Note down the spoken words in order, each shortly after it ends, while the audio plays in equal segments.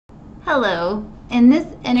Hello. In this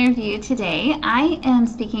interview today, I am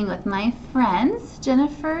speaking with my friends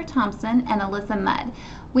Jennifer Thompson and Alyssa Mudd.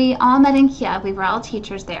 We all met in Kiev. We were all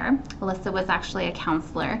teachers there. Alyssa was actually a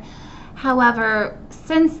counselor. However,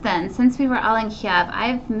 since then, since we were all in Kiev,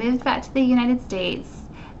 I've moved back to the United States.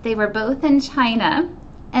 They were both in China,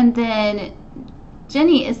 and then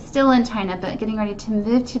Jenny is still in China but getting ready to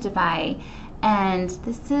move to Dubai. And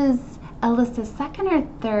this is Alyssa's second or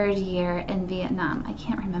third year in Vietnam. I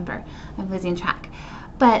can't remember. I'm losing track.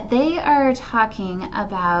 But they are talking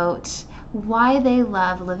about why they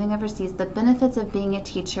love living overseas, the benefits of being a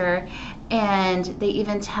teacher, and they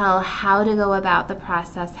even tell how to go about the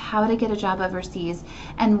process, how to get a job overseas,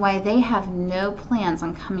 and why they have no plans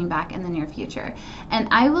on coming back in the near future. And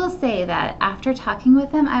I will say that after talking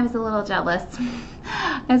with them, I was a little jealous.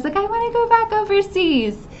 I was like, I want to go back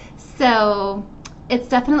overseas. So it's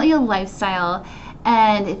definitely a lifestyle.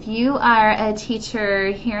 And if you are a teacher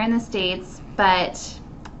here in the States, but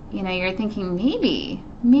you're thinking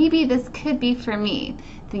maybe this could be for me,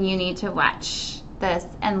 then you need to watch this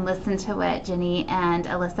and listen to what Jenny and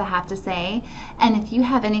Alyssa have to say. And if you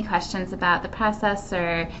have any questions about the process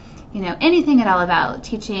or anything at all about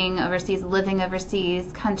teaching overseas, living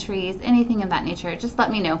overseas, countries, anything of that nature, just let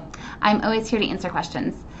me know. I'm always here to answer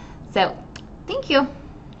questions. So, thank you.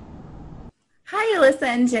 Hi, Alyssa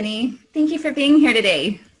and Jenny. Thank you for being here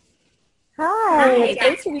today. Hi, it's Hi.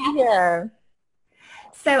 great to be here.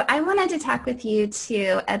 So I wanted to talk with you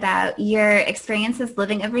too about your experiences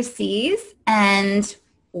living overseas and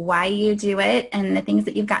why you do it and the things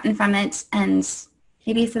that you've gotten from it and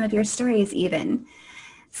maybe some of your stories even.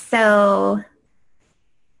 So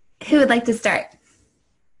who would like to start?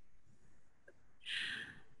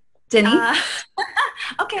 Jenny? Uh,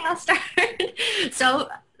 okay, I'll start. So,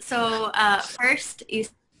 first you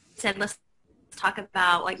said let's talk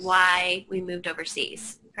about like why we moved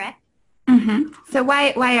overseas, correct? So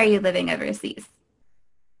why are you living overseas?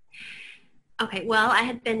 Okay, well, I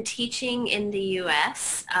had been teaching in the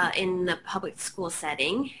U.S. In the public school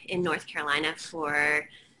setting in North Carolina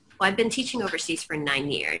I've been teaching overseas for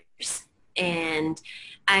 9 years. And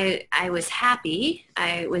I was happy.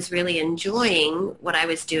 I was really enjoying what I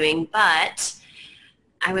was doing, but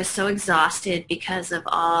I was so exhausted because of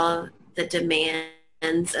all the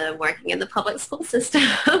demands of working in the public school system.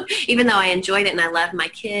 Even though I enjoyed it and I loved my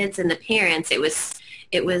kids and the parents, it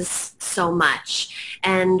was so much.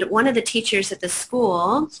 And one of the teachers at the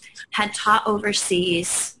school had taught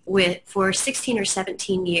overseas for 16 or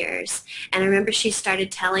 17 years. And I remember she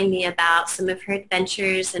started telling me about some of her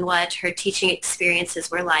adventures and what her teaching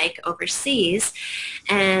experiences were like overseas.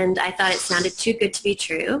 And I thought it sounded too good to be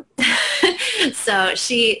true. So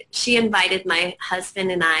she invited my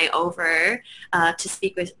husband and I over to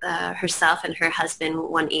speak with herself and her husband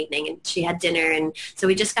one evening. And she had dinner. And so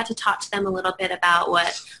we just got to talk to them a little bit about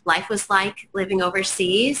what life was like living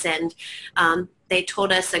overseas. And they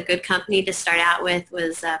told us a good company to start out with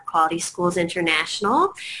was Quality Schools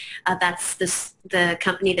International. That's the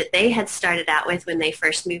company that they had started out with when they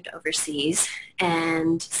first moved overseas.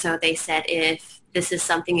 And so they said, if this is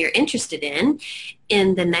something you're interested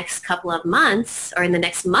in the next couple of months or in the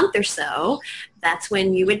next month or so, that's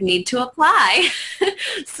when you would need to apply.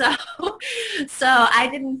 so I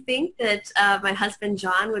didn't think that my husband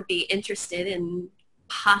John would be interested in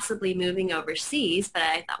possibly moving overseas, but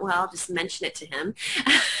I thought, well, I'll just mention it to him.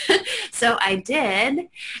 So I did,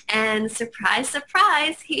 and surprise,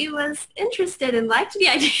 surprise, he was interested and liked the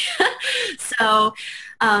idea. So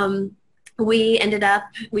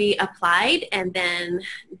we applied, and then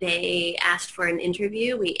they asked for an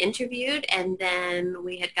interview. We interviewed, and then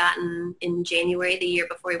we had gotten, in January the year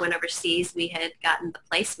before we went overseas, we had gotten the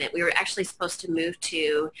placement. We were actually supposed to move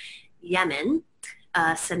to Yemen,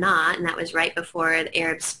 Sana'a, and that was right before the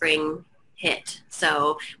Arab Spring hit.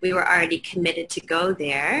 So we were already committed to go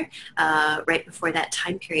there right before that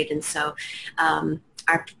time period, and so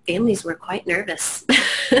our families were quite nervous.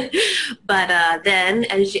 But then,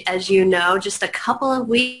 as you know, just a couple of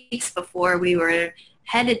weeks before we were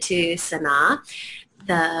headed to Sana'a,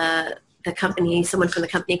 someone from the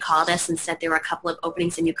company called us and said there were a couple of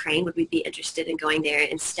openings in Ukraine. Would we be interested in going there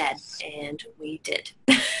instead? And we did.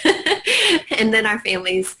 And then our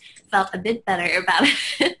families felt a bit better about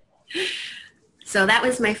it. So that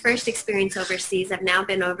was my first experience overseas. I've now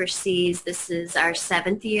been overseas. This is our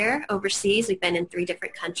 7th year overseas. We've been in 3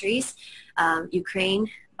 different countries, Ukraine,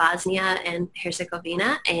 Bosnia and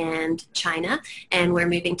Herzegovina, and China. And we're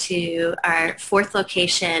moving to our 4th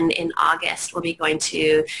location in August. We'll be going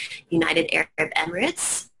to United Arab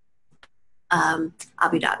Emirates,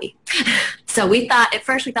 Abu Dhabi. So at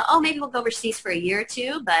first we thought, oh, maybe we'll go overseas for a year or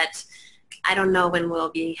two, but I don't know when we'll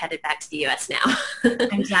be headed back to the U.S. now.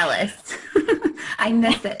 I'm jealous. I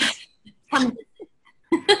miss it. Come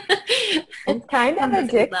It's kind of come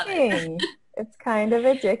visit. We love it. addicting. It's kind of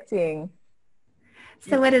addicting.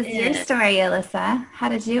 So what is your Yeah. story, Alyssa? How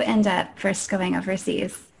did you end up first going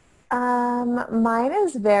overseas? Mine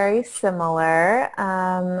is very similar.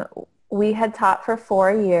 We had taught for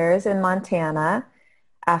 4 years in Montana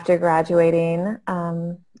after graduating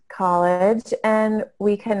college, and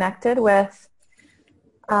we connected with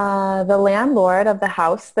the landlord of the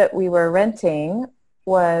house that we were renting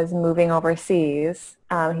was moving overseas.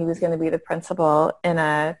 He was going to be the principal in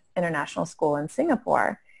a international school in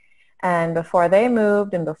Singapore. And before they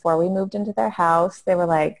moved and before we moved into their house, they were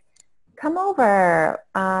like, come over.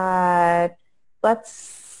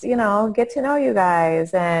 Let's, get to know you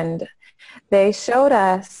guys. And they showed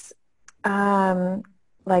us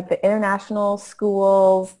like the international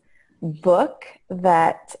schools book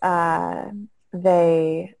that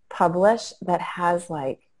they publish that has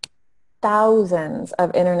like thousands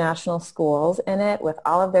of international schools in it with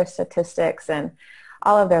all of their statistics and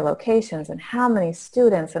all of their locations and how many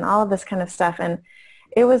students and all of this kind of stuff. And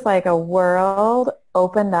it was like a world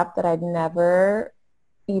opened up that I'd never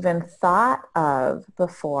even thought of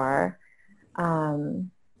before.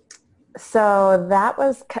 So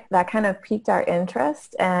that kind of piqued our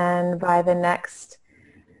interest. And by the next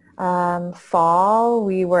fall,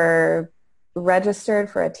 we were registered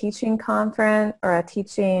for a teaching conference or a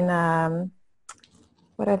teaching,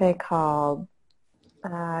 what are they called?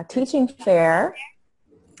 Teaching fair.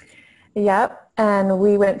 Yep. And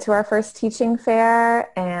we went to our first teaching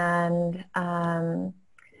fair, and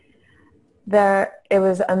it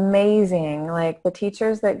was amazing. Like the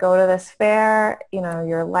teachers that go to this fair,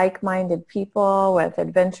 you're like-minded people with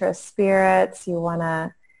adventurous spirits. You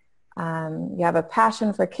have a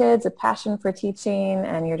passion for kids, a passion for teaching,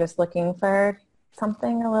 and you're just looking for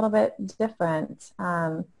something a little bit different.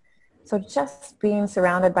 So just being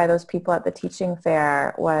surrounded by those people at the teaching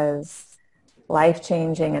fair was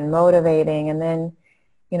life-changing and motivating. And then,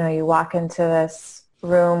 you walk into this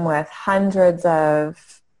room with hundreds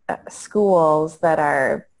of schools that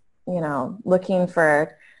are, looking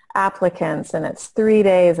for applicants, and it's 3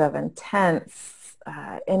 days of intense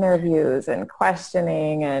interviews and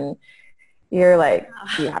questioning, and you're like,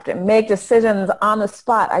 you have to make decisions on the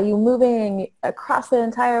spot. Are you moving across the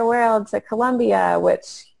entire world to Colombia,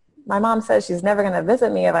 which my mom says she's never going to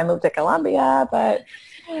visit me if I move to Colombia, but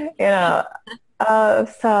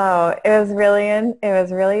so it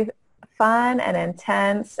was really fun and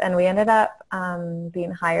intense, and we ended up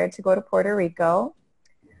being hired to go to Puerto Rico.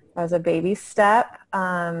 That was a baby step,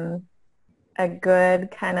 a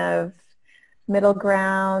good kind of middle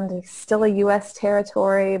ground, still a U.S.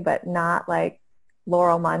 territory, but not like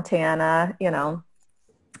Laurel, Montana,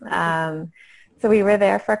 So we were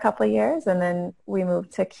there for a couple of years, and then we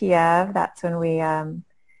moved to Kiev. That's when we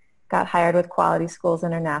got hired with Quality Schools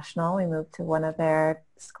International. We moved to one of their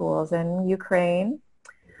schools in Ukraine,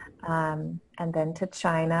 and then to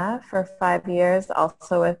China for 5 years,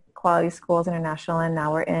 also with Quality Schools International, and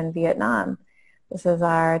now we're in Vietnam. This is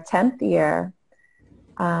our 10th year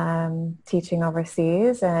teaching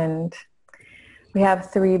overseas, and we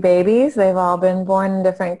have 3 babies. They've all been born in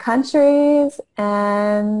different countries,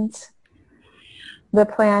 and the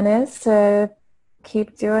plan is to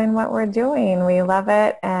keep doing what we're doing. We love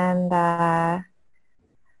it, and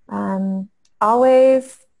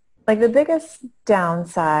always, like the biggest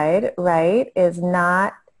downside, right, is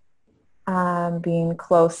not being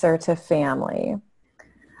closer to family.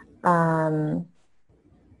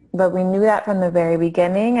 But we knew that from the very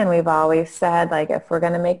beginning, and we've always said, like, if we're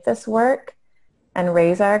going to make this work and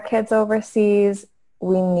raise our kids overseas,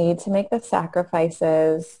 we need to make the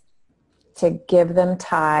sacrifices to give them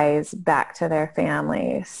ties back to their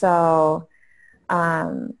family. So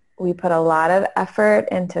we put a lot of effort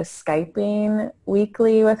into Skyping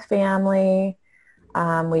weekly with family.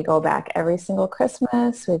 We go back every single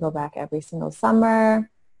Christmas. We go back every single summer.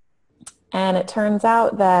 And it turns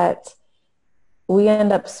out that we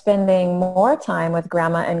end up spending more time with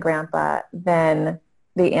grandma and grandpa than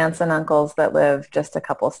the aunts and uncles that live just a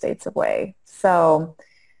couple states away. So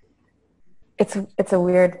it's a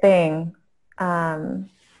weird thing.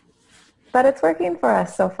 But it's working for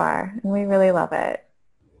us so far, and we really love it.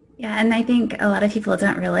 Yeah, and I think a lot of people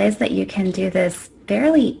don't realize that you can do this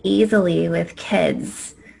fairly easily with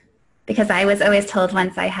kids. Because I was always told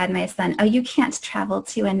once I had my son, oh, you can't travel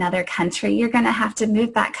to another country. You're going to have to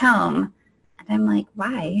move back home. And I'm like,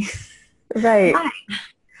 why? Right. Why?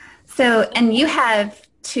 So, and you have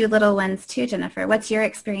 2 little ones too, Jennifer. What's your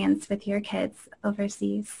experience with your kids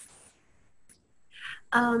overseas?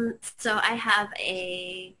 So I have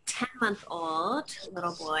a 10-month-old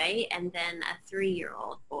little boy and then a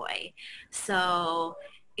 3-year-old boy. So,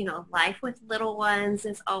 life with little ones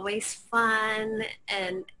is always fun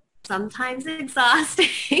and sometimes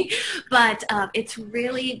exhausting, but it's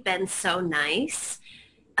really been so nice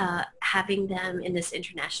having them in this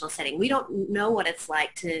international setting. We don't know what it's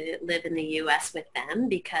like to live in the U.S. with them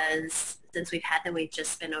because since we've had them, we've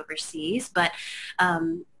just been overseas. But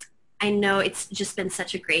I know it's just been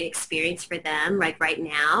such a great experience for them. Like right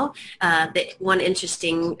now, one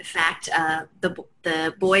interesting fact,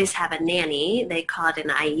 the boys have a nanny. They call it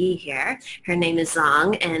an IE here. Her name is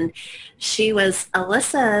Zong, and she was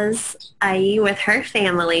Alyssa's IE with her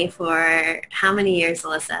family for how many years,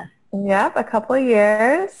 Alyssa? Yep, a couple of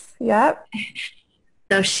years. Yep.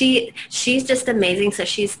 So she's just amazing. So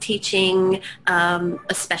she's teaching,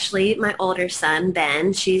 especially my older son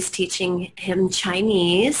Ben. She's teaching him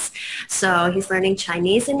Chinese. So he's learning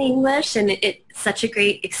Chinese and English, and it's such a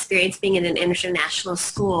great experience being in an international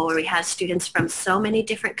school where we have students from so many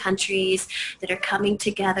different countries that are coming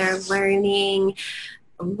together, learning,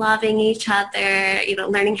 loving each other.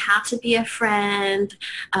 Learning how to be a friend.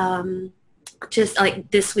 Just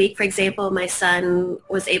like this week, for example, my son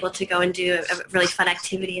was able to go and do a really fun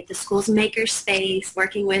activity at the school's makerspace,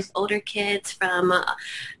 working with older kids from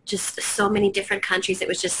just so many different countries. It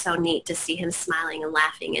was just so neat to see him smiling and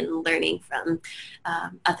laughing and learning from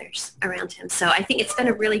others around him. So I think it's been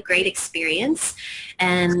a really great experience.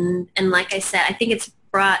 And like I said, I think it's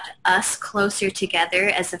brought us closer together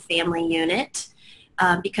as a family unit.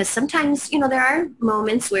 Because sometimes, there are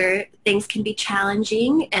moments where things can be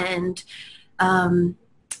challenging and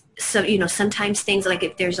so, sometimes things like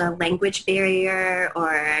if there's a language barrier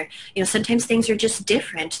or, sometimes things are just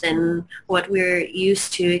different than what we're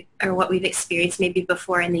used to or what we've experienced maybe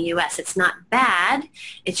before in the U.S. It's not bad.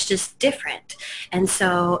 It's just different. And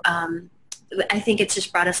so I think it's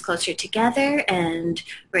just brought us closer together and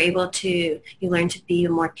we're able to you learn to be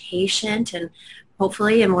more patient and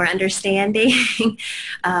hopefully and more understanding.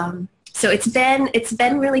 So it's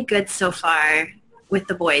been really good so far with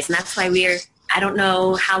the boys, and that's why I don't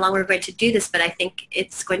know how long we're going to do this, but I think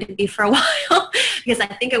it's going to be for a while because I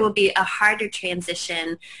think it will be a harder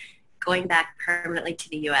transition going back permanently to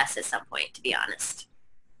the U.S. at some point, to be honest.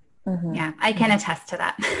 Mm-hmm. Yeah, I can attest to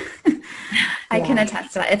that. I can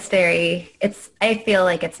attest to that. I feel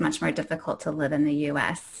like it's much more difficult to live in the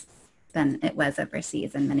U.S. than it was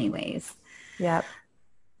overseas in many ways. Yep.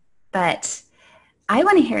 But I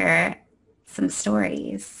want to hear some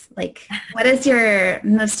stories. Like, what is your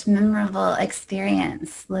most memorable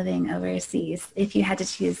experience living overseas, if you had to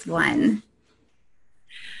choose one?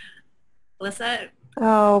 Alyssa?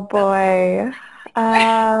 Oh, boy.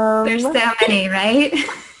 There's so many, right?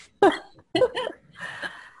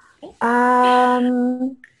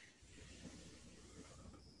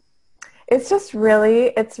 It's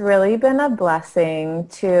really been a blessing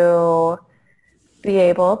to be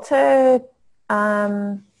able to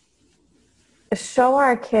show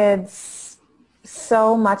our kids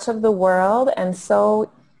so much of the world and so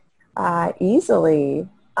easily.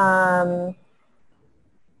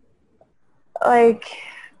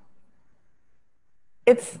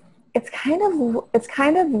 It's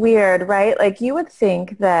kind of weird, right? Like you would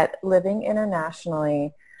think that living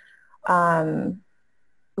internationally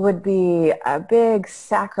would be a big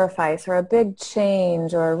sacrifice or a big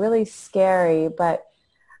change or really scary, but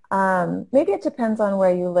maybe it depends on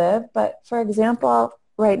where you live. But for example,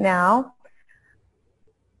 right now,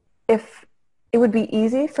 if it would be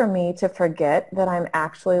easy for me to forget that I'm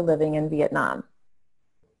actually living in Vietnam.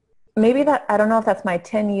 Maybe I don't know if that's my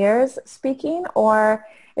 10 years speaking, or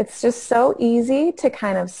it's just so easy to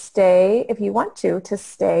kind of stay, if you want to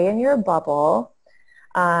stay in your bubble.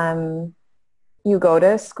 You go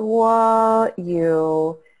to school,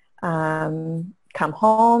 you come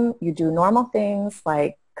home, you do normal things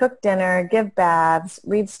like cook dinner, give baths,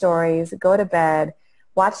 read stories, go to bed,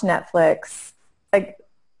 watch Netflix, like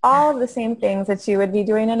all of the same things that you would be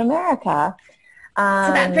doing in America. So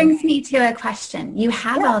that brings me to a question. You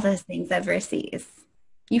have all those things overseas.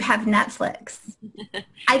 You have Netflix.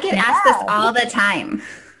 I get asked this all the time.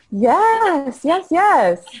 Yes.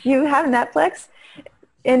 You have Netflix.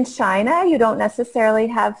 In China, you don't necessarily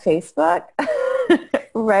have Facebook,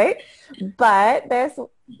 right? But there's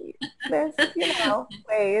ways.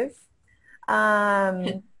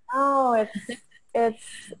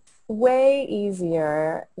 It's way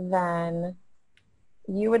easier than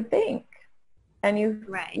you would think. And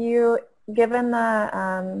you given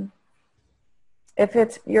the if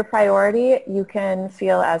it's your priority, you can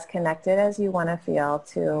feel as connected as you want to feel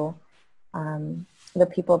to the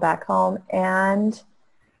people back home. And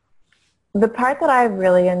The part that I've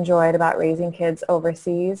really enjoyed about raising kids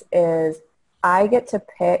overseas is I get to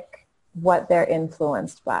pick what they're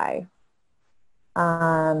influenced by.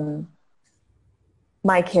 Um,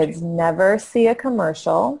 my kids never see a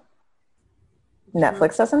commercial.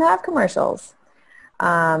 Netflix doesn't have commercials.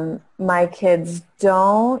 My kids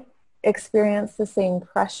don't experience the same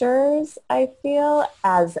pressures, I feel,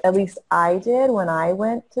 as at least I did when I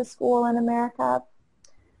went to school in America.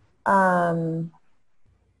 Um,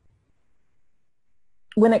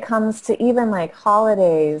 when it comes to even like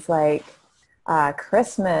holidays like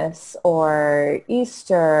Christmas or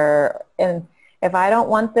Easter, and if I don't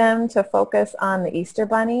want them to focus on the Easter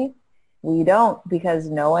Bunny, we don't, because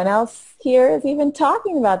no one else here is even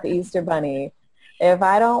talking about the Easter Bunny. If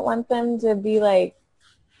I don't want them to be like,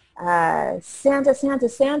 Santa, Santa,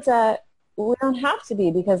 Santa, we don't have to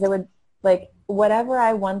be, because it would, like, whatever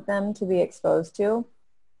I want them to be exposed to,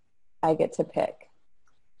 I get to pick,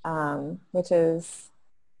 which is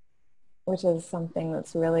something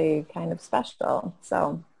that's really kind of special.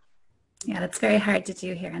 So, Yeah, that's very hard to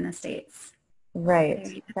do here in the States.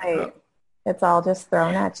 right, right. It's all just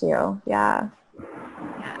thrown at you. Yeah.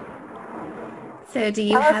 Yeah. So do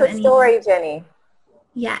you Tell have us a story, Jenny.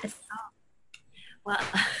 Yes. Well,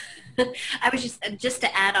 I was just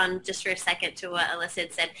to add on just for a second to what Alyssa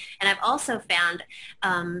had said, and I've also found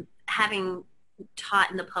having taught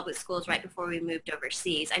in the public schools right before we moved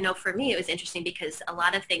overseas, I know for me it was interesting because a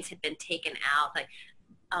lot of things had been taken out, like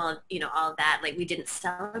all of that. Like we didn't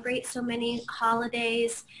celebrate so many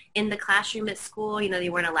holidays in the classroom at school. They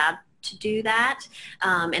weren't allowed to do that.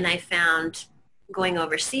 And I found going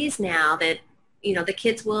overseas now that, the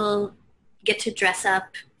kids will get to dress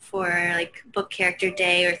up for like book character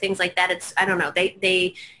day or things like that. I don't know,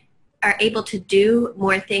 they are able to do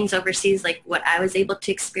more things overseas, like what I was able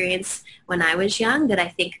to experience when I was young, that I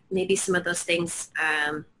think maybe some of those things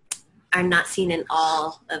are not seen in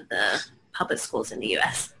all of the public schools in the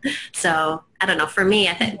U.S. So I don't know, for me,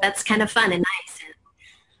 I think that's kind of fun and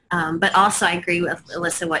nice. But also I agree with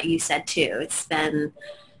Alyssa what you said too. It's been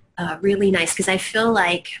really nice because I feel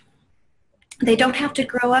like they don't have to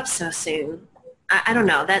grow up so soon. I don't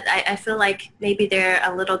know, that I feel like maybe they're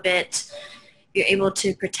a little bit, you're able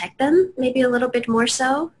to protect them maybe a little bit more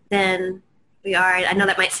so than we are. I know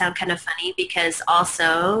that might sound kind of funny because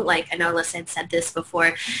also, like I know Alyssa had said this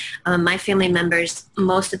before, my family members,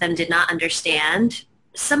 most of them did not understand.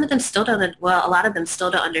 Some of them still don't, well, a lot of them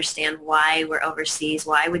still don't understand why we're overseas.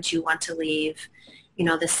 Why would you want to leave,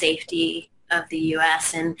 the safety of the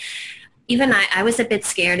U.S.? And even I was a bit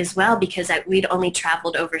scared as well because we'd only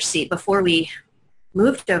traveled overseas. Before we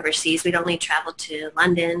moved overseas, we'd only traveled to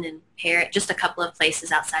London and Paris, just a couple of places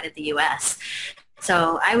outside of the U.S.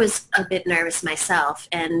 So I was a bit nervous myself.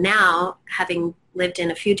 And now, having lived in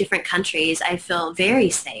a few different countries, I feel very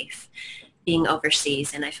safe being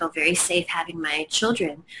overseas, and I feel very safe having my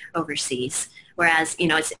children overseas. Whereas,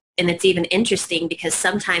 it's even interesting because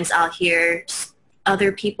sometimes I'll hear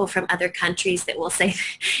other people from other countries that will say,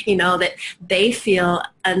 that they feel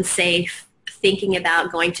unsafe thinking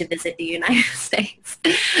about going to visit the United States.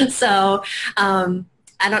 So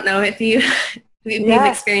I don't know if you've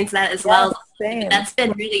experienced that as well. Same. That's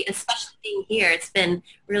been really, especially being here, it's been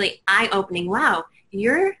really eye-opening. Wow,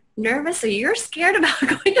 you're nervous or you're scared about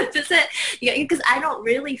going to visit? Because I don't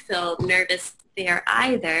really feel nervous there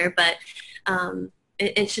either, but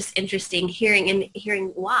it's just interesting hearing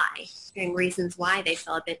reasons why they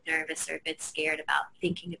feel a bit nervous or a bit scared about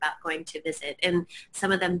thinking about going to visit, and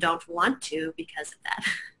some of them don't want to because of that.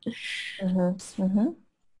 Mm-hmm. Mm-hmm.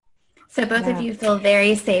 So both of you feel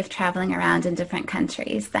very safe traveling around in different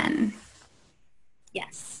countries then?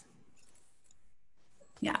 Yes.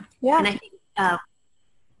 Yeah. And I think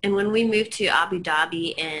and when we moved to Abu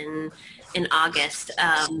Dhabi in August,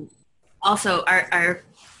 also our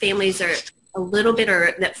families are a little bit, or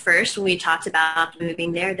at first when we talked about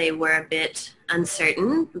moving there, they were a bit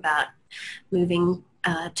uncertain about moving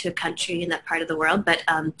to a country in that part of the world. But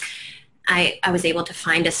I was able to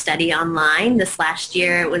find a study online this last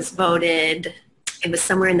year. It was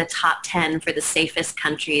somewhere in the top 10 for the safest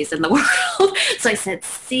countries in the world. So I said,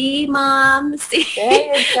 see, Mom, see,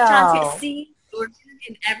 there you go. see,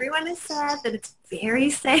 and everyone has said that it's very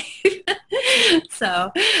safe.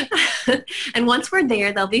 So, and once we're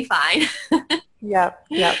there, they'll be fine. Yep.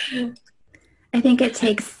 I think it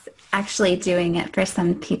takes actually doing it for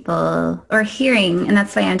some people, or hearing, and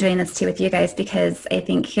that's why I'm doing this too with you guys, because I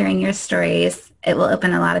think hearing your stories, it will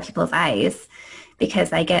open a lot of people's eyes,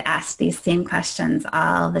 because I get asked these same questions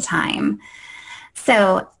all the time.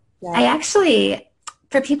 So I actually,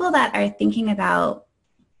 for people that are thinking about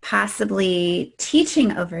possibly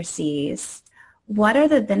teaching overseas, what are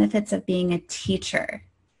the benefits of being a teacher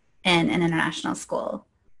in an international school?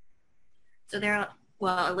 So there are,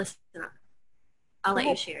 well, Alyssa, I'll let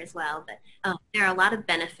you share as well, but there are a lot of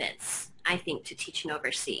benefits, I think, to teaching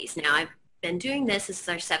overseas. Now, I've been doing this. This is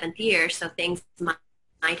our 7th year, so things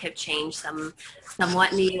might have changed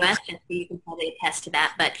somewhat in the U.S., and you can probably attest to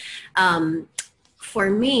that. But for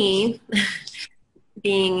me,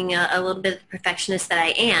 being a little bit perfectionist that I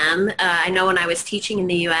am, I know when I was teaching in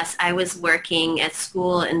the U.S., I was working at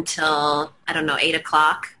school until, I don't know, 8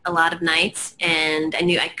 o'clock a lot of nights, and I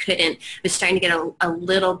knew I couldn't, I was starting to get a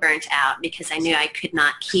little burnt out because I knew I could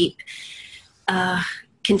not keep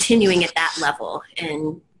continuing at that level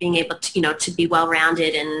and being able to, to be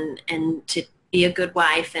well-rounded and to be a good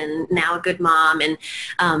wife and now a good mom. And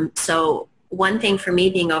so one thing for me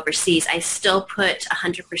being overseas, I still put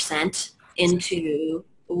 100% into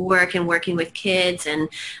work and working with kids and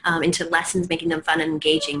into lessons, making them fun and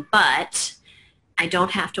engaging. But I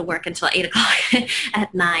don't have to work until 8 o'clock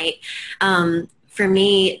at night. For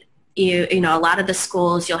me, a lot of the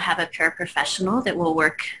schools, you'll have a paraprofessional that will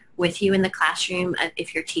work with you in the classroom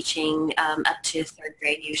if you're teaching up to 3rd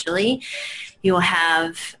grade usually. You'll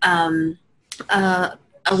have a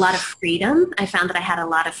lot of freedom. I found that I had a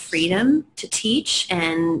lot of freedom to teach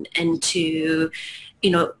and to,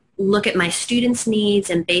 look at my students'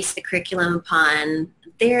 needs and base the curriculum upon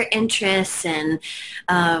their interests. And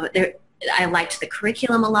I liked the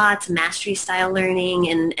curriculum a lot. It's mastery style learning,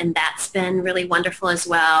 and that's been really wonderful as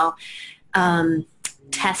well.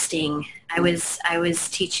 Testing. I was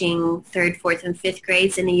teaching 3rd, 4th, and 5th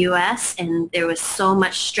grades in the U.S., and there was so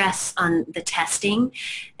much stress on the testing.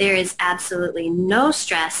 There is absolutely no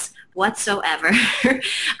stress whatsoever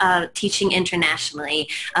teaching internationally.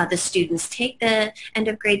 The students take the end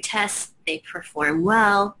of grade tests, they perform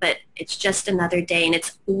well, but it's just another day, and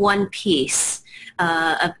it's one piece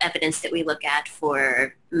of evidence that we look at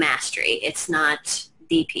for mastery. It's not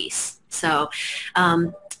the piece. So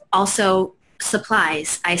also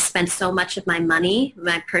supplies. I spend so much of my money,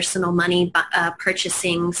 my personal money,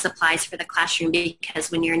 purchasing supplies for the classroom,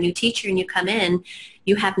 because when you're a new teacher and you come in,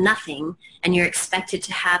 you have nothing, and you're expected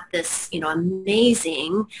to have this,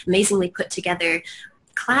 amazingly put together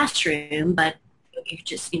classroom, but you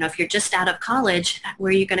just, if you're just out of college, where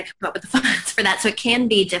are you going to come up with the funds for that? So it can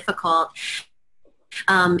be difficult.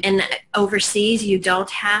 And overseas, you don't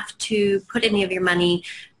have to put any of your money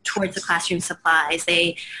towards the classroom supplies.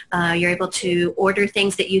 You're able to order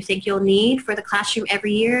things that you think you'll need for the classroom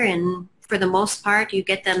every year, and for the most part, you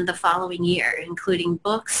get them the following year, including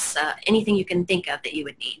books, anything you can think of that you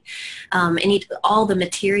would need. All the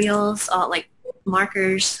materials, all like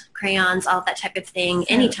markers, crayons, all that type of thing.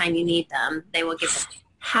 Anytime you need them, they will give them.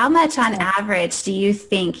 How much on average do you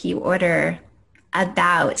think you order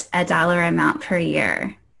about a dollar amount per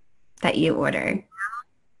year that you order?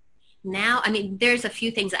 Now, there's a few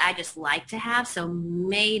things that I just like to have, so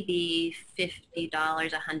maybe $50,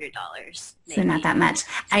 $100. So not that much.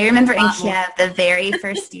 I remember in Kiev the very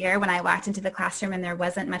first year when I walked into the classroom and there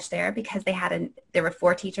wasn't much there because there were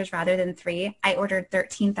 4 teachers rather than 3. I ordered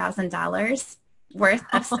 $13,000 worth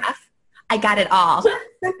of stuff. I got it all.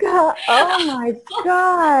 Oh my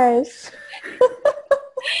gosh.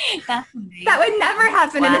 That would never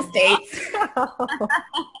happen in the States.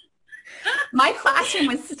 My classroom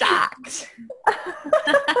was stocked.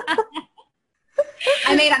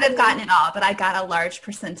 I may not have gotten it all, but I got a large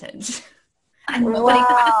percentage. And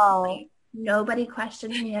nobody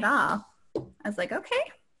questioned me at all. I was like,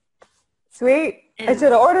 okay. Sweet. I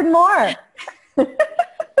should have ordered more.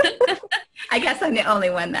 I guess I'm the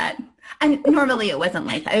only one that, and normally it wasn't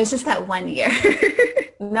like that. It was just that one year.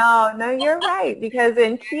 No, you're right. Because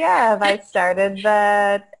in Kiev, I started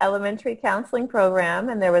the elementary counseling program,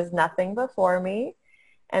 and there was nothing before me.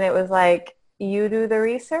 And it was like, you do the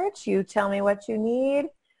research, you tell me what you need,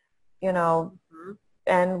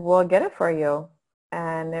 and we'll get it for you.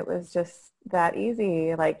 And it was just that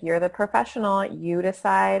easy. Like, you're the professional, you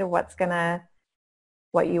decide what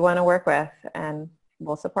you want to work with, and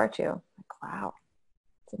we'll support you. Like, wow,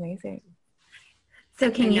 it's amazing. So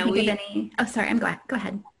can you think of any? Oh, sorry. Go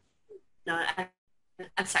ahead. No,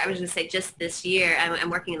 I'm sorry. I was going to say just this year, I'm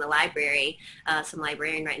working in the library, some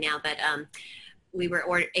librarian right now, but we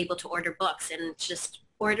were able to order books, and just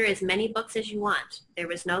order as many books as you want. There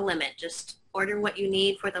was no limit. Just order what you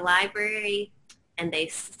need for the library, and they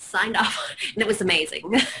signed off, and it was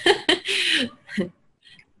amazing.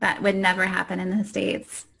 That would never happen in the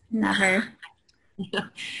States. Never.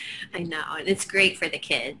 I know, and it's great for the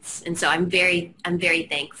kids, and so I'm very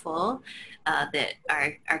thankful that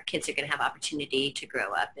our kids are going to have opportunity to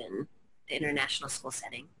grow up in the international school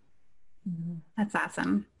setting. That's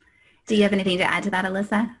awesome. Do you have anything to add to that,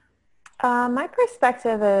 Alyssa? My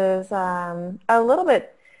perspective is a little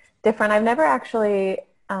bit different. I've never actually,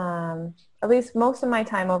 at least most of my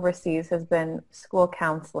time overseas has been school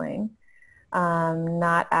counseling,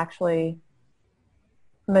 not actually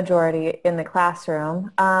majority in the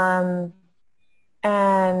classroom. And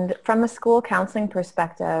from a school counseling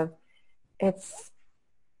perspective, it's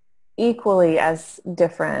equally as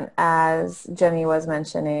different as Jenny was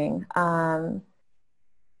mentioning.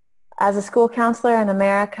 As a school counselor in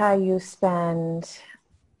America, you spend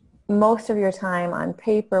most of your time on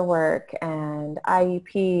paperwork and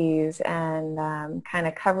IEPs and kind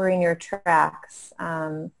of covering your tracks.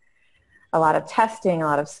 A lot of testing, a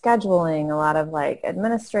lot of scheduling, a lot of like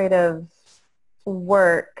administrative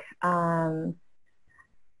work. That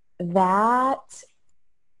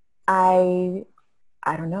I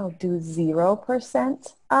don't know, do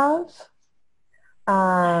 0% of.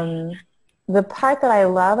 The part that I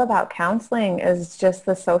love about counseling is just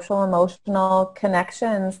the social emotional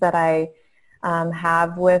connections that I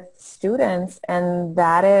have with students, and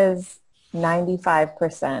that is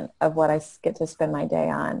 95% of what I get to spend my day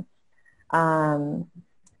on.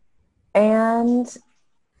 And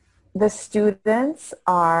the students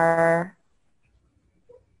are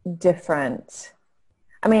different.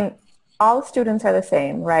 I mean, all students are the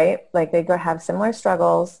same, right? Like they go have similar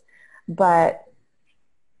struggles, but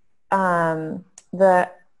the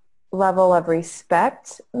level of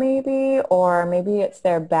respect maybe, or maybe it's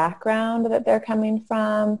their background that they're coming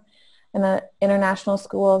from. In the international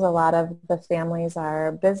schools, a lot of the families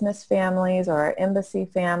are business families or embassy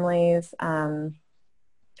families.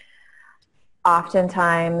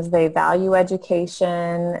 Oftentimes they value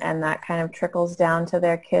education, and that kind of trickles down to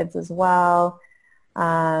their kids as well.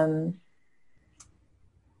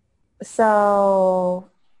 So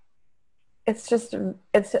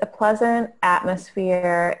it's a pleasant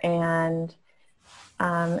atmosphere, and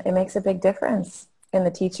it makes a big difference in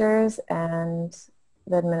the teachers and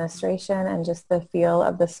the administration, and just the feel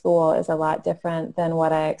of the school is a lot different than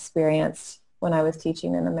what I experienced when I was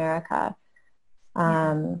teaching in America.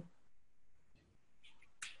 I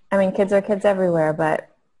mean, kids are kids everywhere, but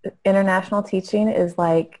international teaching is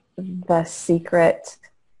like the secret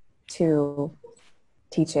to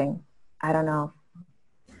teaching. I don't know.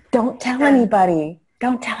 Don't tell anybody.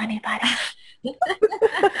 Don't tell anybody.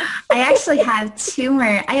 I actually have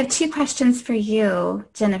I have two questions for you,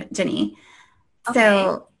 Jenny. Okay.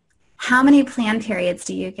 So how many plan periods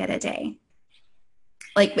do you get a day?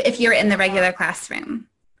 Like if you're in the regular classroom?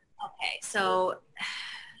 Okay, so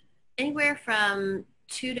anywhere from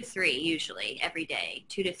 2 to 3 usually every day,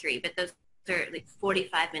 2 to 3, but those are like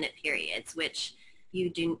 45-minute periods, which you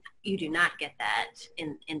do not get that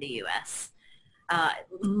in the U.S.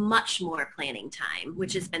 Much more planning time,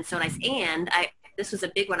 which has been so nice. And this was a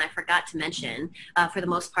big one I forgot to mention, for the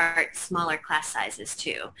most part, smaller class sizes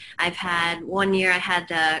too. I've had one year I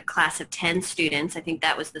had a class of 10 students. I think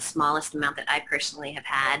that was the smallest amount that I personally have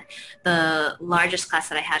had. The largest class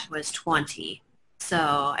that I had was 20.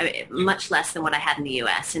 So much less than what I had in the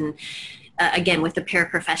U.S. And again, with the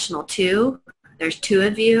paraprofessional too, there's 2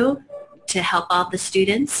 of you to help all the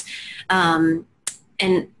students. And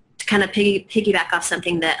to kind of piggyback off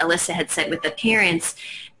something that Alyssa had said with the parents,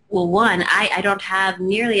 well, one, I don't have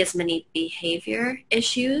nearly as many behavior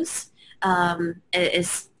issues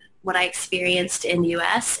as what I experienced in the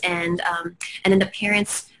U.S. And then the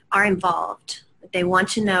parents are involved. They want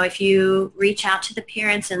to know. If you reach out to the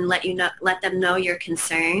parents and let them know your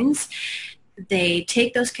concerns, they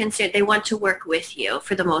take those concerns. They want to work with you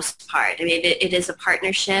for the most part. I mean, it is a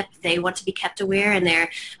partnership. They want to be kept aware, and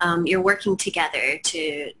you're working together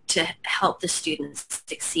to help the students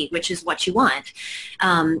succeed, which is what you want.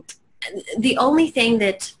 The only thing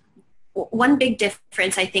that one big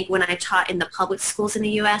difference, I think, when I taught in the public schools in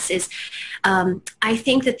the U.S. is I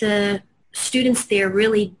think that the students there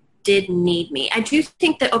really did need me. I do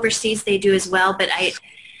think that overseas they do as well, but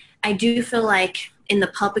I do feel like in the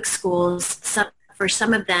public schools, for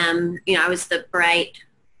some of them, I was the bright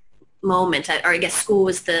moment, or I guess school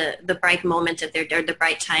was the bright moment of the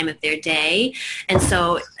bright time of their day. And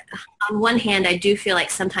so on one hand, I do feel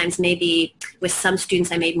like sometimes maybe with some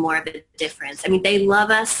students I made more of a difference. I mean, they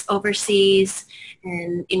love us overseas,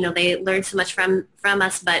 and they learn so much from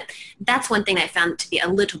us, but that's one thing I found to be a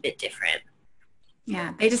little bit different.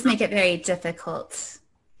 Yeah, they just make it very difficult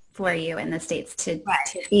for you in the States to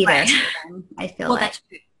be there. I feel like. That's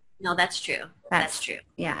true. No, that's true. That's true.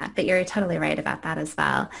 Yeah, but you're totally right about that as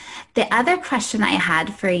well. The other question I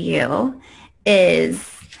had for you is,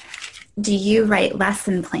 do you write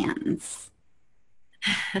lesson plans?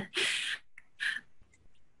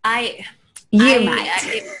 I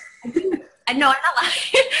I know I'm not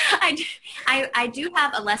lying. I do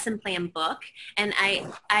have a lesson plan book, and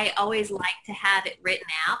I always like to have it written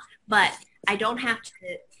out, but I don't have to.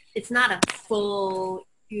 It's not a full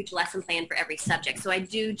huge lesson plan for every subject. So I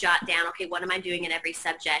do jot down, okay, what am I doing in every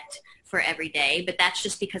subject for every day? But that's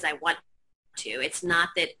just because I want to. It's not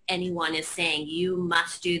that anyone is saying you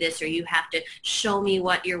must do this or you have to show me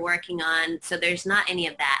what you're working on. So there's not any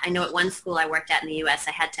of that. I know at one school I worked at in the U.S.,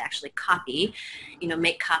 I had to actually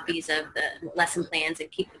make copies of the lesson plans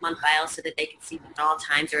and keep them on file so that they can see them at all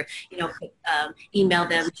times, or, email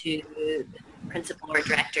them to the principal or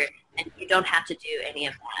director. And you don't have to do any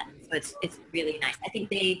of that. So it's really nice. I think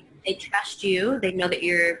they trust you. They know that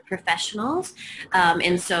you're professionals.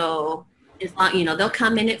 And so as long, they'll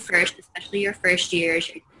come in at first, especially your first years,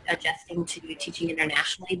 you're adjusting to teaching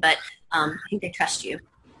internationally, but I think they trust you,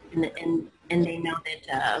 and they know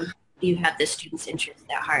that you have the student's interest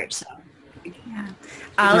at heart. So yeah,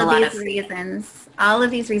 all of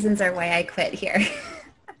these reasons are why I quit here.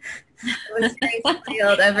 It was nice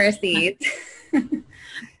field overseas.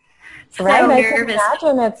 Right, so I nervous. can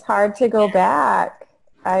imagine it's hard to go back.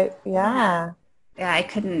 Yeah. Yeah, I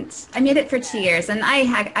couldn't. I made it for 2 years, and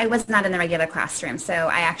I was not in the regular classroom, so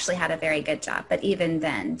I actually had a very good job. But even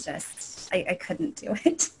then, I couldn't do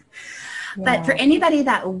it. Yeah. But for anybody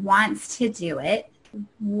that wants to do it,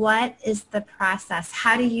 what is the process?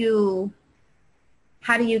 How do you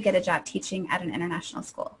get a job teaching at an international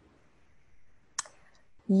school?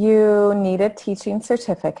 You need a teaching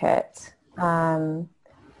certificate.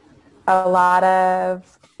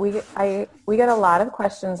 We get a lot of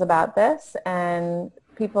questions about this, and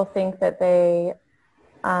people think that they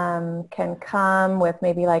can come with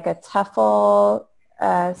maybe like a TEFL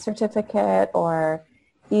certificate or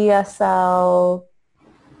ESL,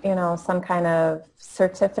 some kind of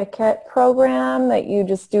certificate program that you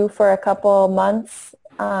just do for a couple months.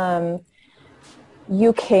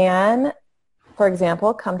 You can, for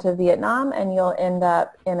example, come to Vietnam and you'll end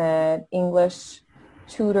up in an English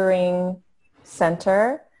tutoring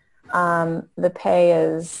center. The pay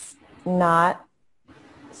is not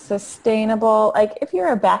sustainable. Like if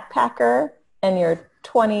you're a backpacker and you're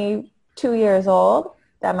 22 years old,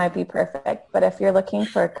 that might be perfect. But if you're looking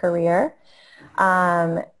for a career,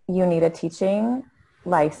 you need a teaching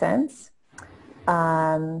license.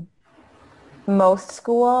 Most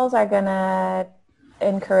schools are going to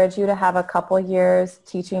encourage you to have a couple years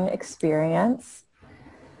teaching experience.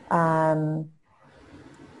 And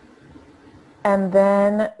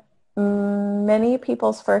then many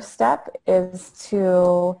people's first step is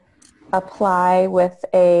to apply with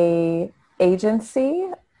a agency,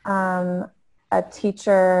 a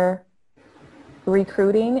teacher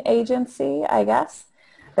recruiting agency, I guess.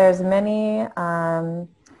 There's many.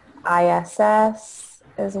 ISS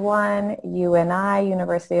is one. UNI,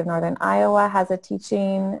 University of Northern Iowa, has a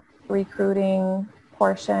teaching recruiting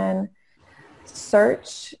portion.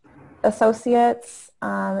 Search Associates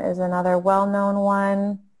is another well-known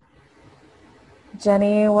one.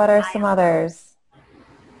 Jenny, what are some others?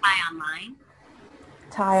 TIE Online.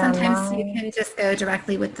 Sometimes you can just go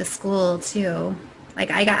directly with the school too.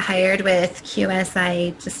 Like I got hired with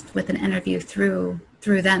QSI just with an interview through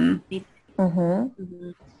them. Mm-hmm.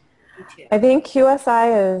 Mm-hmm. I think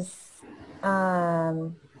QSI is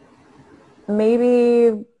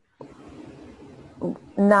maybe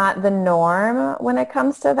not the norm when it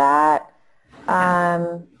comes to that.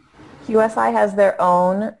 QSI has their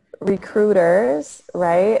own recruiters,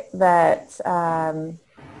 right, that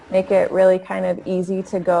make it really kind of easy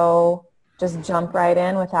to go, just jump right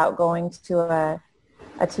in without going to a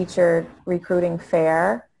teacher recruiting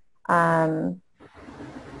fair.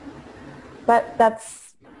 But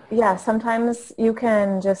sometimes you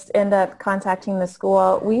can just end up contacting the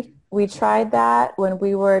school. We tried that when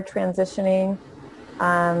we were transitioning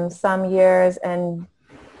some years and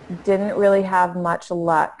didn't really have much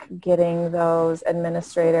luck getting those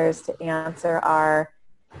administrators to answer our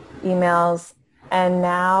emails. And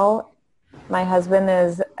now my husband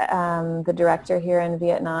is the director here in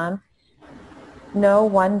Vietnam. No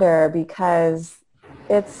wonder, because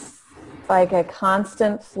it's like a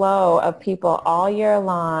constant flow of people all year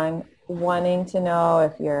long wanting to know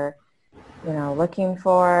if you're, looking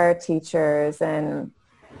for teachers, and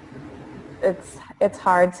it's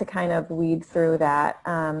hard to kind of weed through that.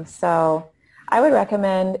 So I would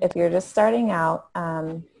recommend, if you're just starting out,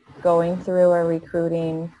 going through a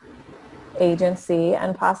recruiting agency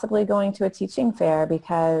and possibly going to a teaching fair,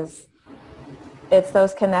 because it's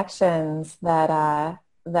those connections that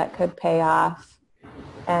could pay off.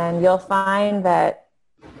 And you'll find that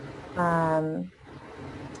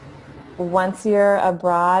once you're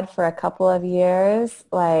abroad for a couple of years,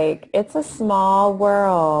 like it's a small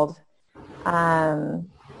world. Um,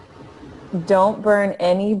 don't burn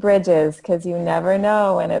any bridges because you never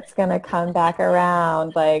know when it's going to come back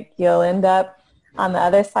around. Like you'll end up on the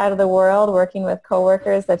other side of the world working with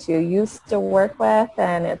coworkers that you used to work with,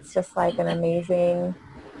 and it's just like an amazing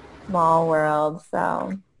small world.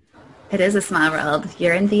 So It is a small world.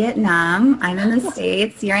 You're in Vietnam. I'm in the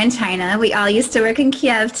States. You're in China. We all used to work in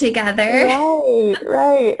Kiev together. right,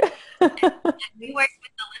 right. We worked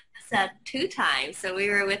with Alyssa 2 times. So we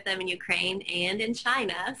were with them in Ukraine and in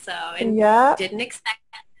China. So, and Yeah, didn't expect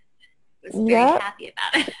it. Was very yeah. happy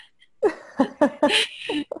about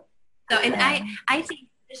it. So, and I think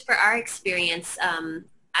just for our experience,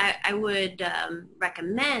 I would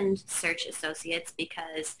recommend Search Associates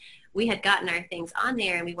because we had gotten our things on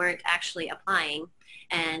there and we weren't actually applying.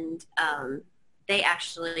 And they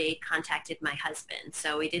actually contacted my husband.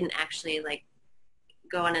 So we didn't actually like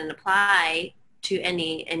go on and apply to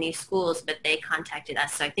any schools, but they contacted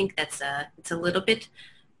us. So I think it's a little bit,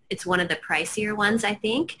 it's one of the pricier ones, I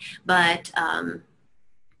think, but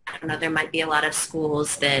I don't know, there might be a lot of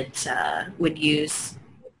schools that would use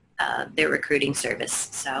their recruiting service.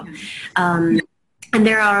 So, and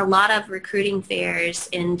there are a lot of recruiting fairs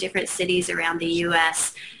in different cities around the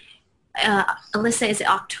U.S. Alyssa, is it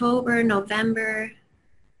October, November,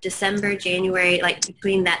 December, January, like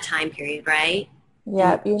between that time period, right? And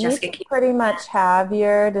Yep, you need Jessica, to pretty much have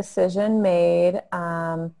your decision made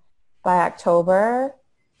by October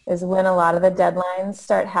is when a lot of the deadlines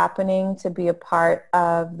start happening to be a part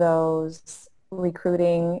of those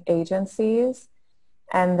recruiting agencies.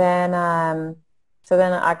 And then, so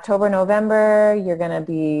then October, November, you're going to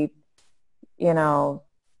be, you know,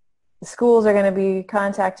 the schools are going to be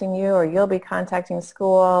contacting you, or you'll be contacting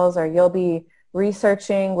schools, or you'll be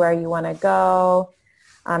researching where you want to go.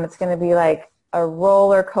 It's going to be like a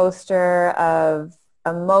roller coaster of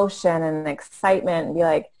emotion and excitement and be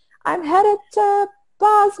like, I'm headed to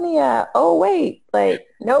Bosnia. Oh, wait, like,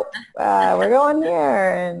 nope, we're going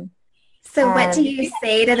here. So what do And you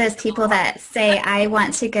say to those people that say, I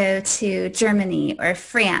want to go to Germany or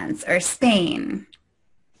France or Spain?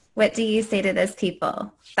 What do you say to those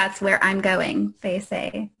people? That's where I'm going, they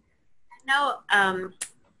say. no,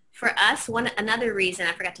 for us, another reason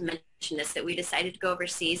I forgot to mention this that we decided to go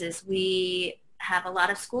overseas is we have a lot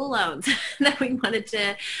of school loans that we wanted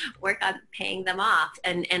to work on paying them off.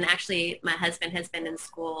 And actually, my husband has been in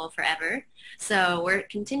school forever, so we're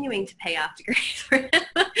continuing to pay off degrees for him.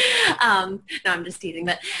 No, I'm just teasing.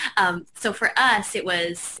 But so for us, it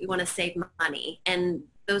was we want to save money, and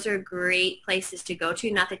those are great places to go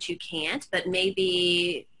to. Not that you can't, but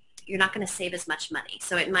maybe you're not going to save as much money.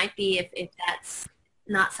 So it might be if that's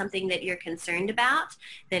not something that you're concerned about,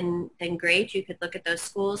 then great, you could look at those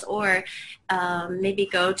schools, or maybe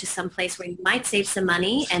go to some place where you might save some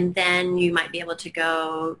money, and then you might be able to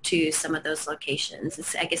go to some of those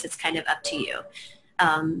locations. I guess it's kind of up to you.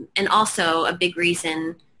 And also a big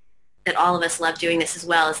reason that all of us love doing this as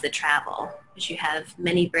well is the travel, because you have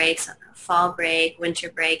many breaks, fall break, winter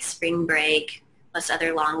break, spring break, plus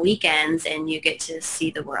other long weekends, and you get to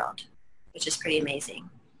see the world, which is pretty amazing.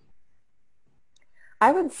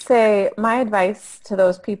 I would say my advice to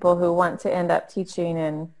those people who want to end up teaching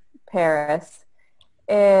in Paris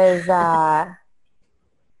is um,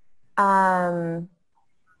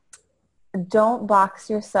 don't box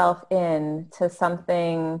yourself in to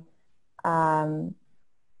something um,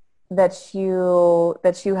 that you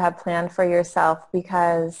have planned for yourself,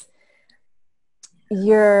 because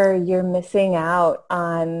you're missing out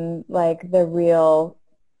on like the real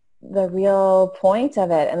point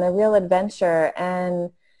of it and the real adventure.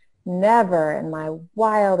 And never in my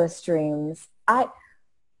wildest dreams, I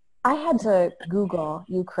had to Google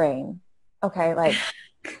Ukraine. Okay, like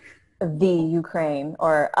the Ukraine,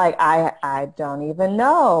 or like I don't even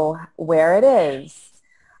know where it is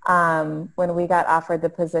when we got offered the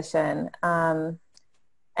position.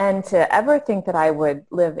 And to ever think that I would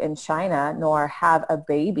live in China nor have a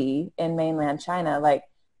baby in mainland China, like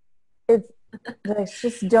it's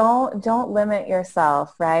just don't limit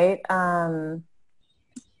yourself, right?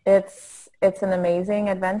 It's an amazing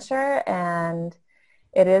adventure, and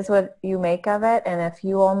it is what you make of it. And if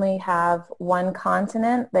you only have one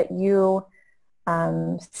continent that you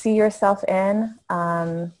see yourself in,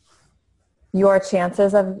 your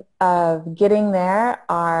chances of getting there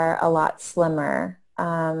are a lot slimmer,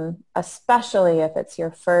 especially if it's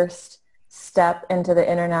your first step into the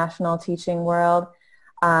international teaching world.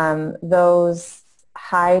 Those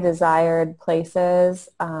high desired places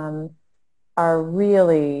are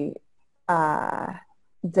really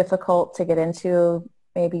difficult to get into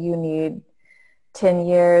maybe you need 10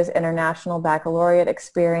 years international baccalaureate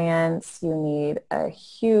experience. You need a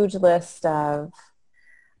huge list of,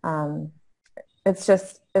 it's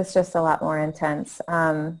just a lot more intense.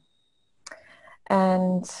 And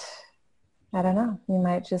I don't know, you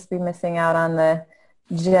might just be missing out on the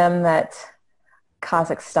gem that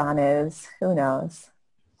Kazakhstan is. Who knows?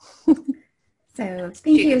 So thank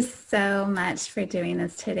you so much for doing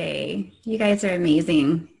this today. You guys are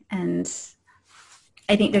amazing. And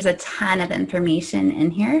I think there's a ton of information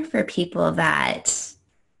in here for people that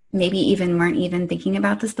maybe even weren't even thinking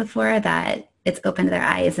about this before, that it's opened their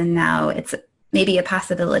eyes and now it's maybe a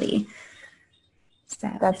possibility. So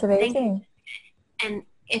that's amazing. And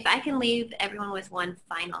if I can leave everyone with one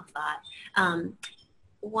final thought,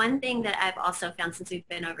 one thing that I've also found since we've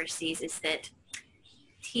been overseas is that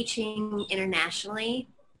teaching internationally,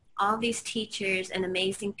 all these teachers and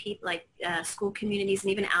amazing people, like school communities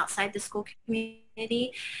and even outside the school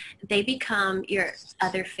community, they become your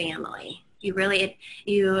other family. You really,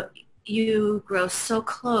 you grow so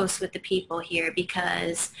close with the people here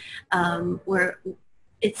because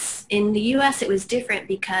it's in the U.S. it was different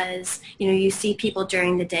because, you see people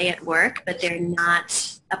during the day at work, but they're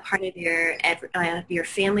not a part of your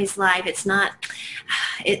family's life. It's not,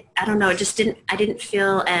 I don't know, I didn't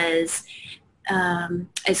feel as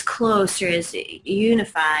close or as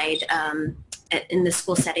unified in the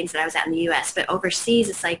school settings that I was at in the U.S. But overseas,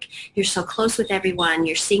 it's like you're so close with everyone.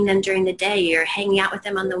 You're seeing them during the day. You're hanging out with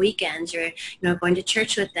them on the weekends. You're, going to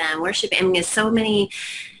church with them, worshiping. I mean, there's so many.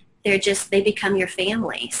 They become your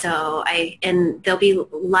family. So and they'll be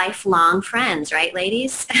lifelong friends, right,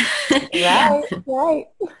 ladies? Right.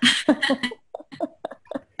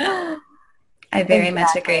 I very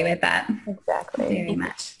much agree with that. Exactly. Very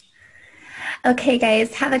much. Okay,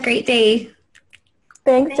 guys, have a great day.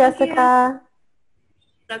 Thanks, Jessica.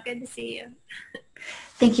 So good to see you.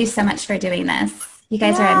 Thank you so much for doing this. You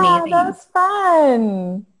guys are amazing. That was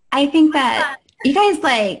fun. I think that you guys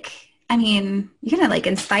you're going to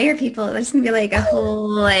inspire people. There's going to be a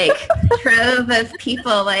whole trove of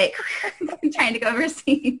people trying to go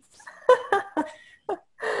overseas.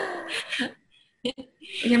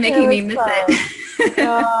 You're making me miss it.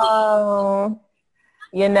 Oh,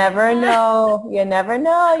 you never know. You never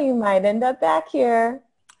know. You might end up back here.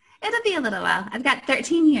 It'll be a little while. I've got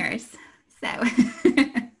 13 years. So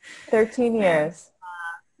 13 years.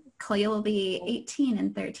 Koya will be 18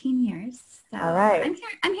 in 13 years. So all right.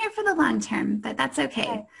 I'm here for the long term, but that's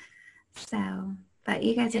okay. So, but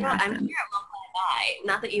you guys are awesome. I'm sure it will fly by.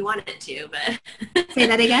 Not that you want it to, but say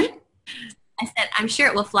that again. I said I'm sure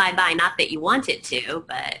it will fly by. Not that you want it to,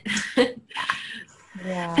 but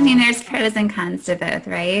yeah. I mean, there's pros and cons to both,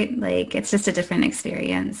 right? It's just a different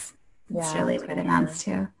experience. It's really what it amounts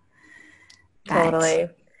to. Totally.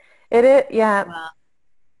 It is. Yeah. Well,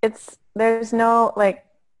 there's no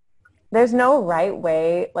right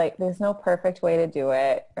way, there's no perfect way to do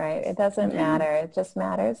it, right? It doesn't matter. It just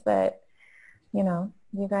matters that, you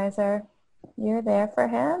guys you're there for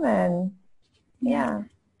him, and yeah.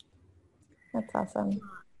 That's awesome.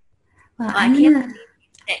 Well, I can't believe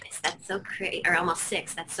 6. That's so crazy. Or almost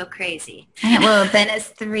 6. That's so crazy. Well, Ben is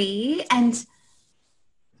 3, and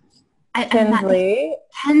Hensley,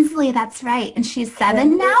 that's right. And she's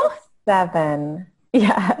 7 now? 7.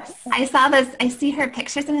 Yes. I saw this. I see her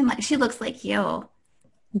pictures and I'm like, she looks like you.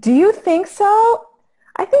 Do you think so?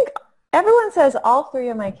 I think everyone says all 3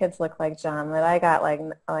 of my kids look like John, that I got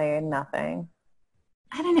nothing.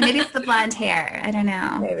 I don't know. Maybe it's the blonde hair. I don't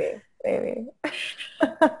know. Maybe.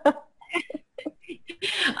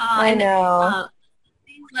 I know.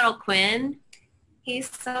 Little Quinn, he's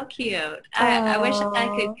so cute. I wish I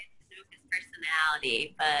could get to know his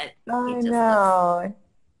personality, but I know.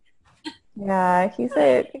 Yeah,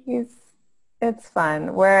 it's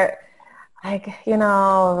fun. We're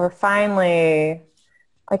we're finally,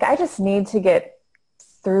 I just need to get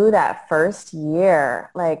through that first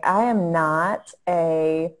year. I am not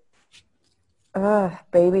a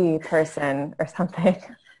baby person or something.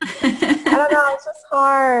 I don't know. It's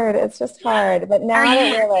just hard. But now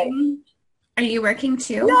that we're are you working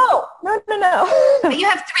too? No. But you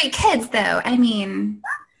have 3 kids though. I mean,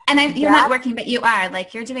 and you're not working, but you are.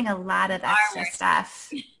 You're doing a lot of extra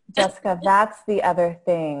stuff. Jessica, that's the other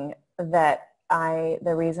thing that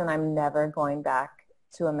the reason I'm never going back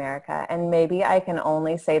to America. And maybe I can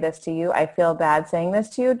only say this to you. I feel bad saying this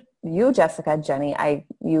to you, Jessica, Jenny,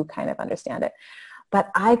 you kind of understand it.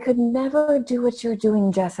 But I could never do what you're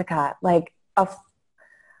doing, Jessica.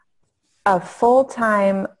 A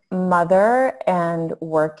full-time mother and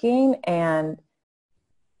working and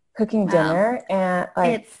cooking dinner and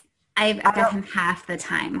I've got him half the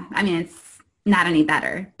time. I mean, not any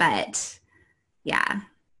better, but yeah.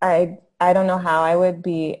 I don't know how I would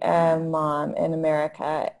be a mom in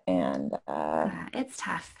America, and Yeah, it's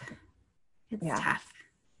tough. It's yeah. tough.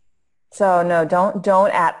 So no,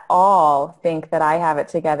 don't at all think that I have it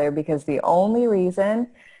together, because the only reason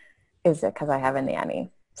is because I have a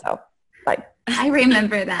nanny. So, like, I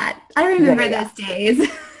remember that. I yeah, remember yeah, yeah. those days.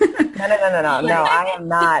 No, I am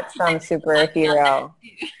not some superhero.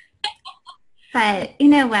 But you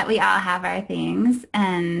know what? We all have our things.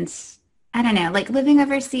 And I don't know, like living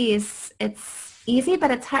overseas, it's easy,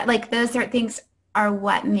 but it's hard. Like those are things are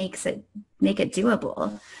what make it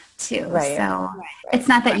doable too. Right, So right. it's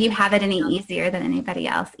not that you have it any easier than anybody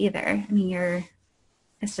else either. I mean,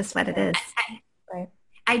 it's just what it is. Right.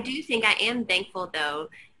 I do think I am thankful though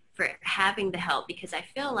for having the help, because I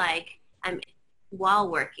feel like while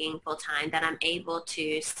working full time, that I'm able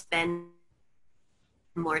to spend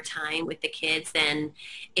more time with the kids than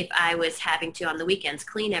if I was having to on the weekends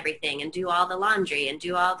clean everything and do all the laundry and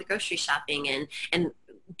do all the grocery shopping and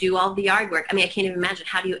do all the yard work. I mean, I can't even imagine,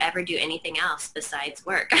 how do you ever do anything else besides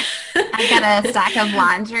work? I've got a stack of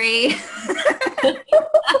laundry.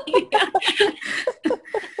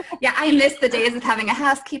 Yeah, I miss the days of having a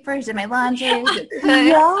housekeeper who did my laundry, who cooked,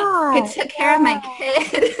 who took care of my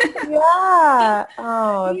kid. Yeah.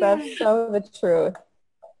 Oh, that's so the truth.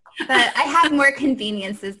 But I have more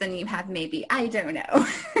conveniences than you have, maybe. I don't know.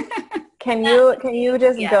 Can you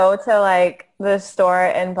just go to like the store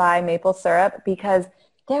and buy maple syrup? Because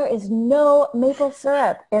there is no maple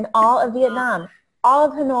syrup in all of Vietnam. All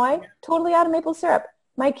of Hanoi, totally out of maple syrup.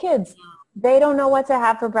 My kids, they don't know what to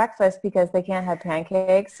have for breakfast because they can't have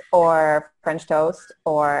pancakes or French toast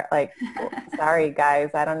or like, sorry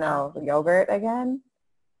guys, I don't know, yogurt again.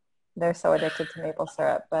 They're so addicted to maple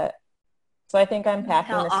syrup. But so I think I'm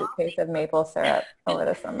packing a suitcase of maple syrup over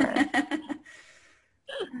the summer.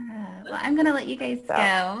 Well, I'm going to let you guys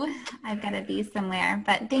go. I've got to be somewhere.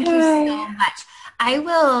 But thank you so much.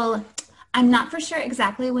 I'm not for sure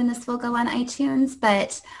exactly when this will go on iTunes,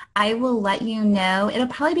 but I will let you know. It'll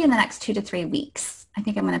probably be in the next 2 to 3 weeks. I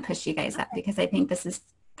think I'm going to push you guys up because I think this is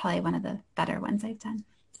probably one of the better ones I've done.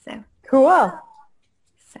 So cool.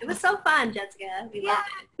 It was so fun, Jessica. We loved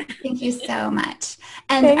it. Thank you so much.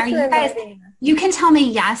 And are you guys, you can tell me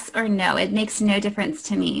yes or no. It makes no difference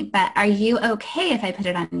to me. But are you okay if I put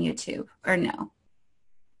it on YouTube or no?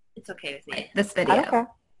 It's okay with me. Like this video. Okay.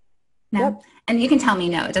 No. Yep. And you can tell me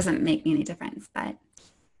no. It doesn't make me any difference. But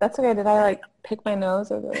that's okay. Did I like pick my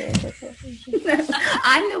nose or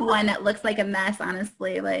I'm the one that looks like a mess,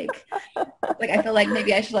 honestly. Like I feel like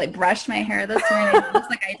maybe I should like brush my hair this morning. It looks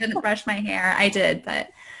like I didn't brush my hair. I did, but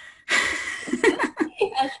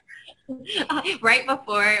right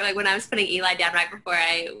before, like when I was putting Eli down, right before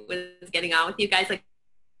I was getting on with you guys, like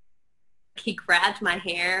he grabbed my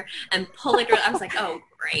hair and pulled it. I was like, oh,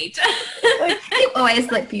 great. You always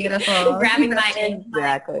look beautiful. Grabbing my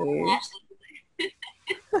exactly.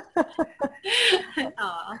 Oh,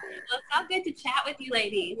 well, it's all good to chat with you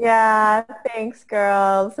ladies. Yeah, thanks,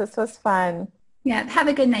 girls. This was fun. Yeah, have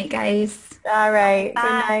a good night, guys. All right.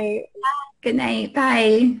 Bye. Good night. Bye.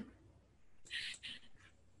 Good night. Bye.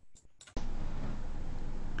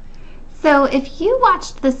 So if you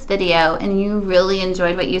watched this video and you really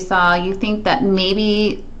enjoyed what you saw, you think that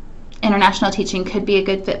maybe international teaching could be a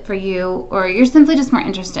good fit for you, or you're simply just more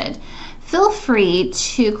interested, feel free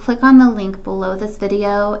to click on the link below this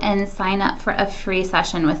video and sign up for a free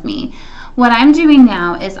session with me. What I'm doing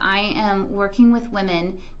now is I am working with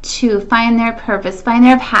women to find their purpose, find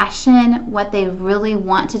their passion, what they really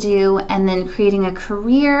want to do, and then creating a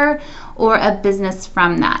career or a business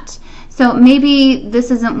from that. So maybe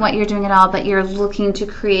this isn't what you're doing at all, but you're looking to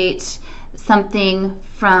create something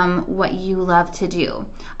from what you love to do.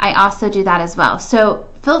 I also do that as well. So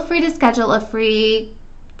feel free to schedule a free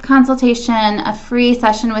consultation, a free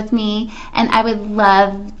session with me, and I would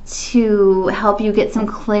love to help you get some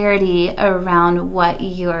clarity around what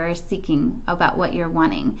you're seeking, about what you're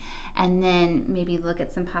wanting, and then maybe look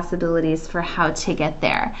at some possibilities for how to get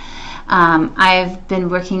there. I've been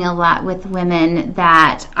working a lot with women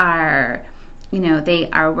that are, they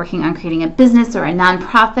are working on creating a business or a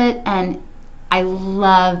nonprofit, and I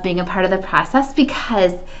love being a part of the process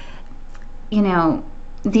because,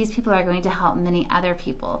 these people are going to help many other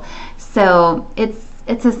people. So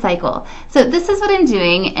it's a cycle. So this is what I'm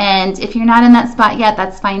doing, and if you're not in that spot yet,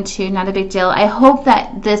 that's fine too, not a big deal. I hope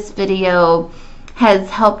that this video has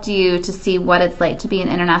helped you to see what it's like to be an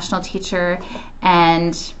international teacher,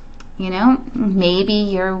 and maybe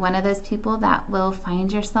you're one of those people that will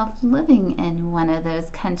find yourself living in one of those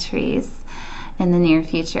countries in the near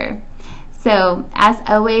future. So as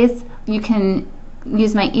always, you can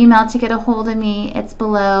use my email to get a hold of me. It's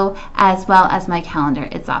below, as well as my calendar.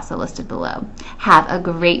 It's also listed below. Have a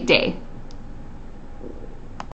great day.